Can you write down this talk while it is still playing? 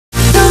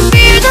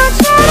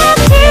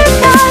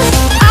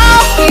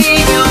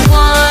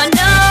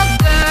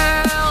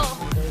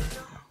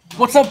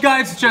What's up,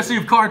 guys? It's Jesse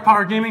of Card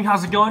Power Gaming.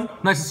 How's it going?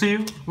 Nice to see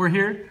you. We're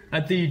here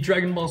at the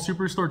Dragon Ball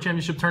Superstore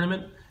Championship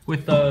Tournament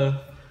with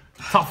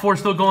top 4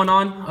 still going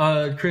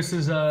on. Chris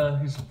is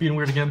he's being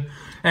weird again.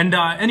 And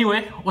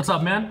anyway, what's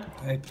up, man?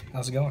 Hey,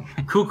 how's it going?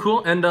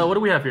 Cool. And what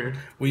do we have here?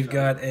 We've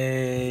got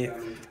basically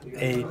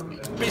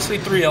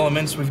 3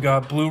 elements. We've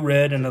got blue,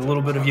 red, and a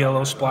little bit of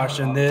yellow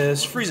splashed in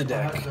this Frieza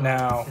deck.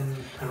 Now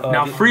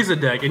Frieza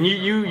deck, and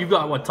you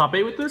got what, top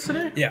 8 with this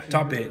today? Yeah,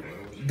 top 8.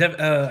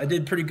 I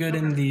did pretty good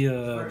in the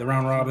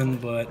round robin,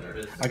 but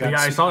I got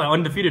I saw that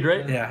undefeated,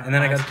 right? Yeah, and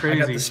then I got the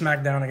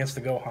smackdown against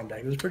the Gohan deck.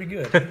 It was pretty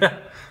good.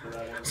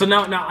 So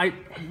now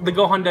the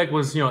Gohan deck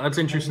was, that's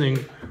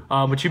interesting.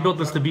 But you built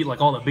this to beat like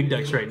all the big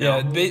decks right now.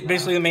 Yeah,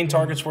 basically the main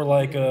targets were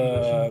like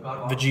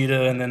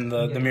Vegeta and then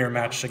the mirror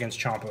match against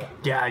Champa.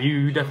 Yeah,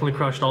 you definitely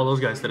crushed all those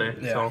guys today.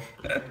 Yeah. So.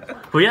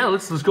 But yeah,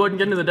 let's go ahead and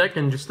get into the deck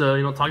and just talk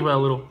about it a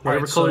little.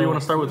 Whatever color you want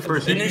to start with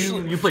first.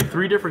 You play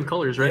 3 different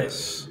colors, right?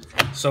 Yes.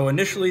 So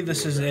initially,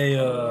 this is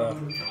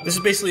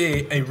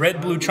basically a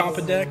red-blue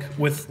Champa deck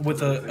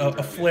with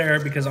a flare,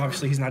 because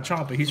obviously he's not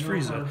Champa, he's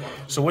Frieza.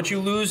 So what you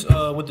lose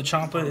with the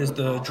Champa is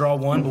the draw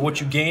 1, but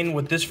what you gain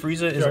with this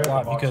Frieza is a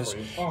lot, because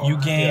you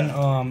gain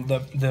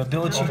the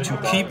ability to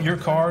keep your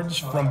cards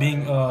from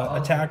being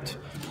attacked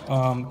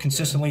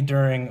consistently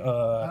during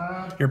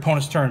your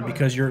opponent's turn,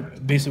 because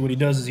basically what he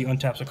does is he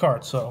untaps a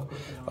card. So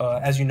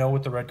as you know,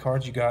 with the red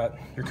cards, you got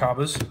your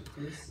Kabas,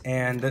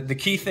 and the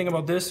key thing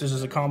about this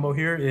is a combo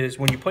here is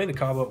when you play the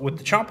Kaba with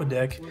the Champa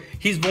deck,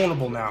 he's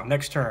vulnerable now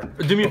next turn.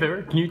 Do me a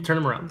favor, can you turn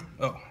him around?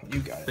 Oh, you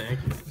got it. Thank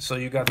you. So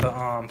you got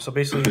the so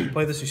basically when you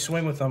play this, you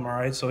swing with him, all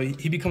right? So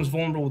he becomes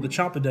vulnerable with the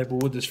Champa deck,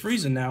 but with this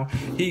Frieza now,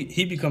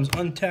 he becomes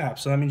untapped.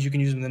 So that means you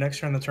can use him the next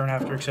turn, the turn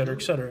after, etc.,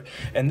 etc.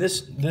 And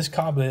this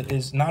Kaba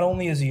is not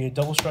only is he a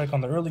double strike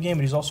on the early game,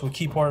 but he's also a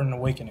key part in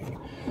Awakening.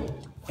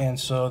 And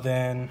so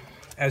then,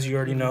 as you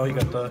already know, you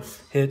got the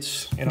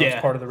hits,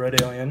 as part of the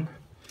red alien.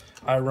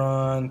 I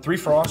run 3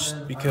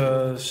 Frost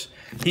because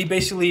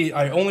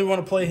I only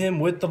want to play him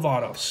with the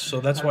Vados,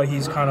 so that's why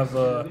he's kind of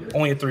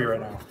only at 3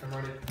 right now.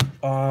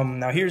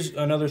 Now here's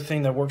another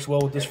thing that works well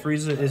with this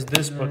Frieza is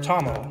this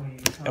Botamo,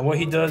 and what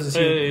he does is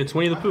it's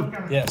Winnie the Pooh.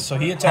 Yeah, so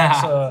he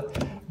attacks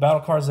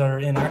battle cards that are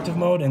in active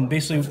mode, and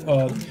basically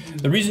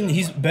the reason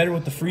he's better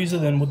with the Frieza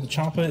than with the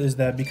Champa is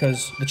that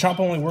because the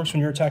Champa only works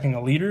when you're attacking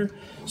a leader,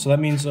 so that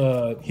means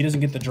he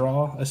doesn't get the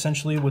draw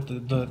essentially with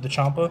the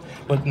Champa,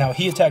 but now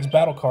he attacks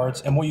battle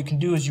cards, and what you can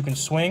do is you can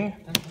swing,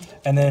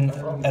 and then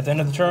at the end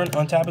of the turn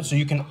untap it, so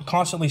you can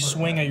constantly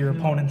swing at your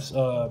opponent's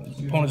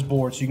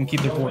board, so you can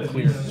keep their board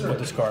clear with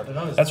this card.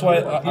 That's why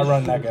I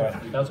run that guy.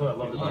 That's what I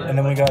love about it. And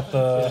then we got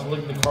the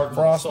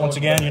Frost. Once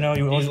again, you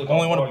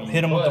only want to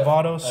hit him with the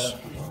Vados.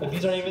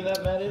 These aren't even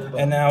that mad.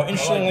 And now,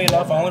 interestingly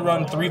enough, I only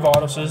run 3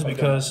 Vadoses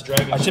because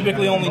I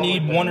typically only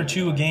need 1 or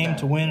 2 a game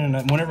to win,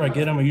 and whenever I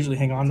get them, I usually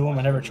hang on to them.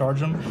 I never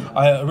charge them.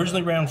 I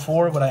originally ran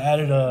 4, but I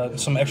added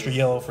some extra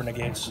yellow for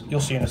negates.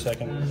 You'll see in a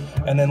second.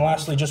 And then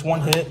lastly, just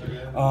 1 hit.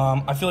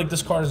 I feel like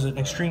this card is an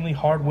extremely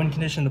hard win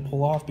condition to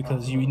pull off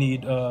because you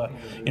need,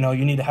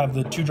 you need to have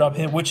the 2-drop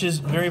hit, which is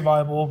very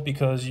viable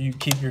because you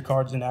keep your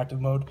cards in active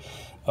mode.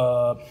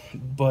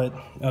 But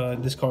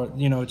this card,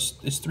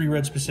 it's 3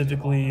 red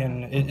specifically,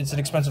 and it's an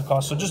expensive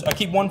cost. So I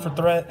keep 1 for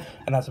threat,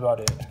 and that's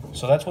about it.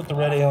 So that's what the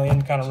red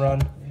alien kind of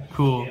run.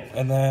 Cool.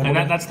 And then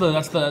that's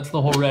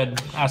the whole red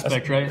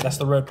aspect, right? That's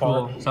the red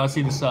part. Cool. So I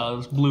see this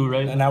blue,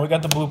 right? And now we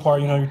got the blue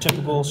part. Your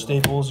typical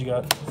staples. You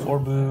got 4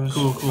 boos.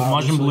 Cool.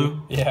 Majin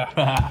Blue.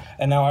 Yeah.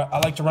 And now I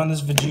like to run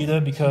this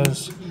Vegeta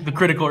because the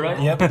critical,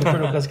 right? Yep, the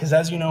critical. Because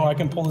as you know, I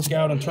can pull this guy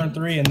out on turn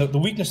 3, and the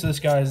weakness of this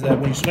guy is that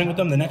when you swing with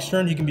him, the next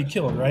turn he can be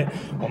killed, right?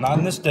 Well, not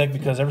in this deck,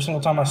 because every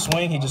single time I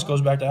swing, he just goes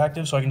back to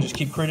active, so I can just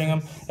keep critting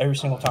him every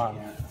single time.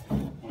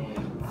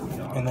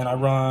 And then I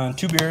run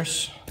 2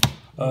 Beers.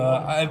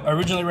 I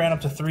originally ran up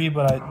to 3,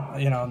 but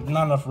not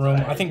enough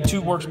room. I think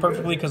 2 works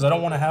perfectly because I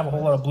don't want to have a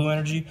whole lot of blue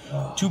energy.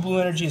 2 blue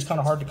energy is kind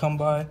of hard to come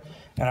by,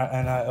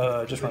 and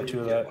I just run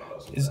 2 of that.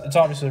 It's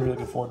obviously a really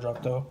good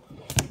 4-drop though.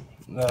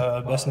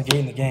 Best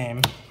negate in the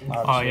game.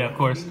 Obviously. Oh yeah, of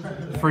course.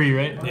 Free,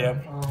 right? Yeah.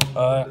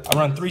 I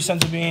run 3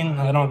 Sensibine.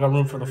 I don't got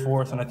room for the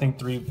 4th, and I think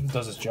 3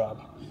 does its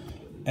job.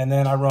 And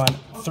then I run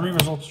 3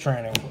 Results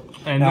Training.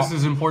 And now, this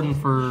is important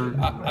for...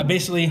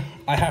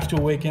 I have to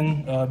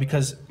Awaken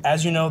because,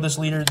 as you know, this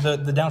leader,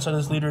 the downside of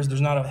this leader is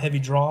there's not a heavy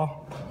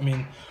draw. I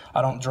mean,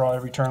 I don't draw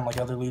every turn like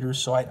other leaders,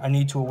 so I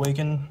need to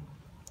Awaken.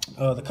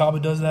 The Kaba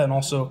does that, and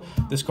also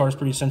this card is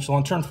pretty essential.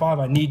 On turn 5,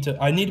 I need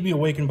to be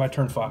awakened by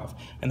turn 5,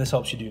 and this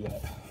helps you do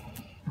that.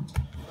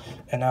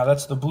 And now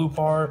that's the blue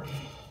part.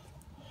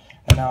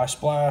 And now I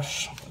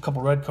splash a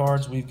couple red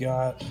cards. We've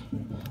got,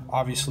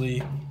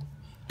 obviously,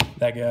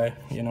 that guy,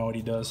 you know what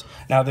he does.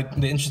 Now the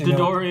interesting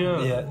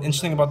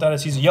interesting about that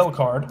is he's a yellow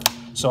card,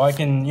 so I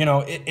can,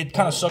 it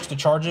kind of sucks to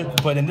charge it,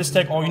 but in this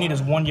deck all you need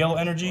is 1 yellow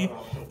energy,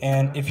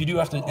 and if you do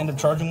have to end up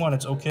charging 1,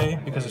 it's okay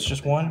because it's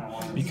just 1,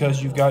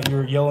 because you've got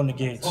your yellow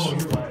negates.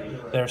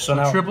 there. So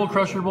now triple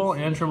Crusher Ball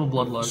and triple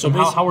Bloodlust. So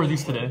how are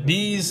these today?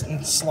 These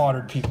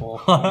slaughtered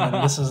people.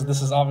 And this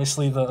is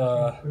obviously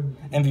the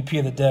MVP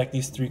of the deck.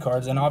 These 3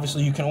 cards, and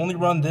obviously you can only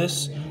run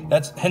this.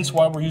 That's hence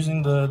why we're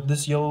using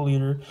this yellow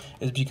leader,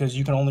 is because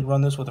you can only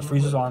run this with a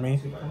Frieza's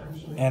army,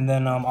 and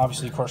then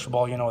obviously Crusher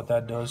Ball. You know what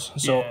that does.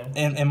 So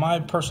in my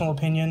personal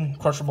opinion,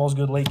 Crusher Ball is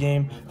good late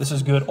game. This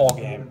is good all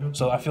game.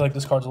 So I feel like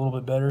this card's a little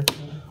bit better.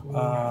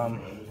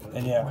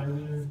 And yeah.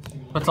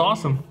 That's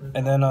awesome.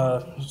 And then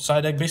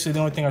side deck, basically the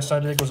only thing I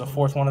side deck was a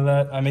 4th one of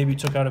that. I maybe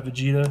took out a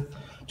Vegeta,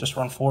 just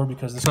run 4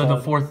 because this card... the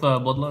 4th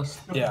Bloodlust?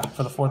 Yeah,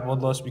 for the 4th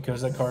Bloodlust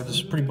because that card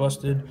is pretty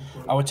busted.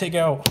 I would take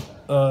out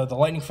the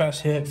Lightning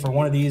Fast hit for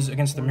one of these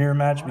against the mirror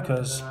match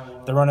because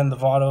they're running the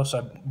Votto, so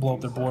I blow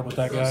up their board with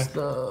that guy.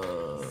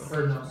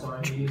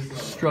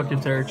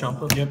 Destructive Terror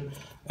Champa. Yep.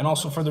 And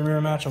also for the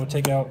rear match, I would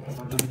take out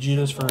the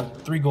Vegetas for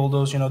 3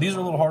 Goldos. You know, these are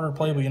a little harder to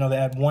play, but, you know, they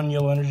add 1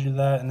 yellow energy to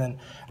that, and then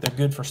they're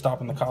good for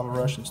stopping the Kaba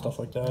Rush and stuff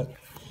like that.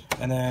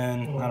 And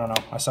then, I don't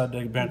know, I side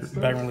deck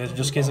Bagging Laser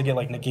just in case I get,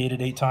 like,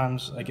 negated 8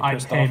 times. I get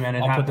pissed off. Hey, man,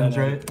 it happens,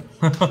 right?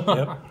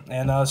 Yep.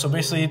 And so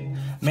basically,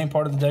 the main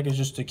part of the deck is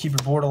just to keep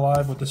your board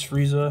alive with this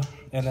Frieza.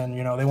 And then,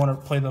 you know, they want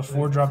to play the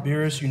 4-drop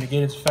Beerus. You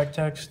negate its effect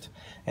text,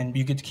 and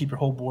you get to keep your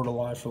whole board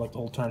alive for, like, the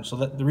whole turn. So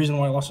the reason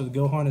why I lost to the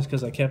Gohan is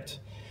because I kept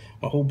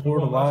my whole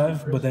board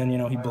alive, but then, you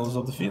know, he blows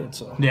up the field.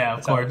 So yeah,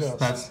 of course,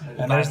 that's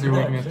their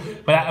weakness.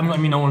 But I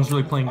mean, no one's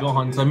really playing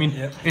Gohan. So I mean,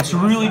 it's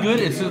really good.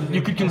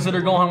 You could consider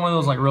Gohan one of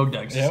those like road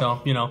decks.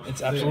 So you know,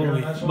 it's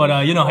absolutely.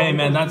 But you know, hey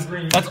man,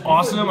 that's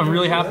awesome. I'm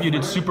really happy you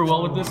did super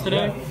well with this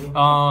today.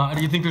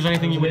 Do you think there's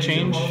anything you would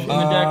change in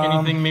the deck?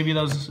 Anything maybe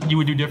you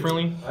would do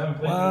differently?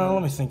 Well,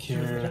 let me think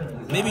here.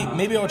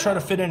 Maybe I would try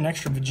to fit in an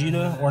extra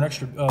Vegeta or an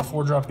extra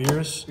 4-drop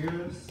Beerus.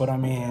 But I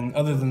mean,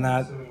 other than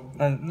that.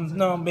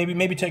 No,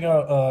 maybe take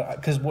out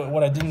because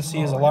what I didn't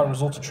see is a lot of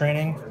results of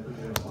training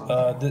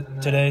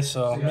today,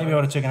 so maybe I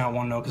would have taken out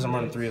 1 note because I'm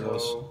running 3 of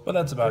those. But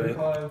that's about it.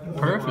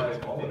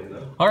 Perfect.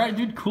 All right,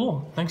 dude,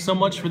 cool. Thanks so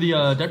much for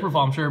the deck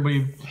profile. I'm sure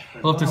everybody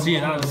would love to see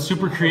it. That was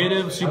super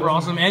creative, super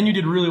awesome, and you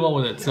did really well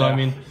with it. So I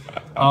mean,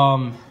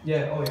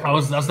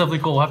 that's definitely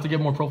cool. We'll have to get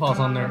more profiles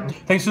on there.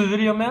 Thanks for the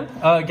video, man.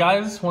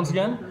 Guys, once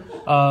again,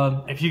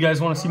 if you guys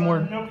want to see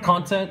more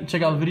content,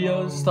 check out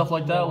videos, stuff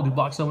like that. We'll do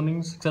box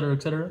openings, etc.,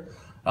 etc.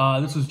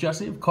 This was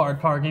Jesse of Card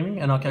Power Gaming,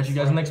 and I'll catch you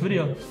guys in the next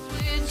video.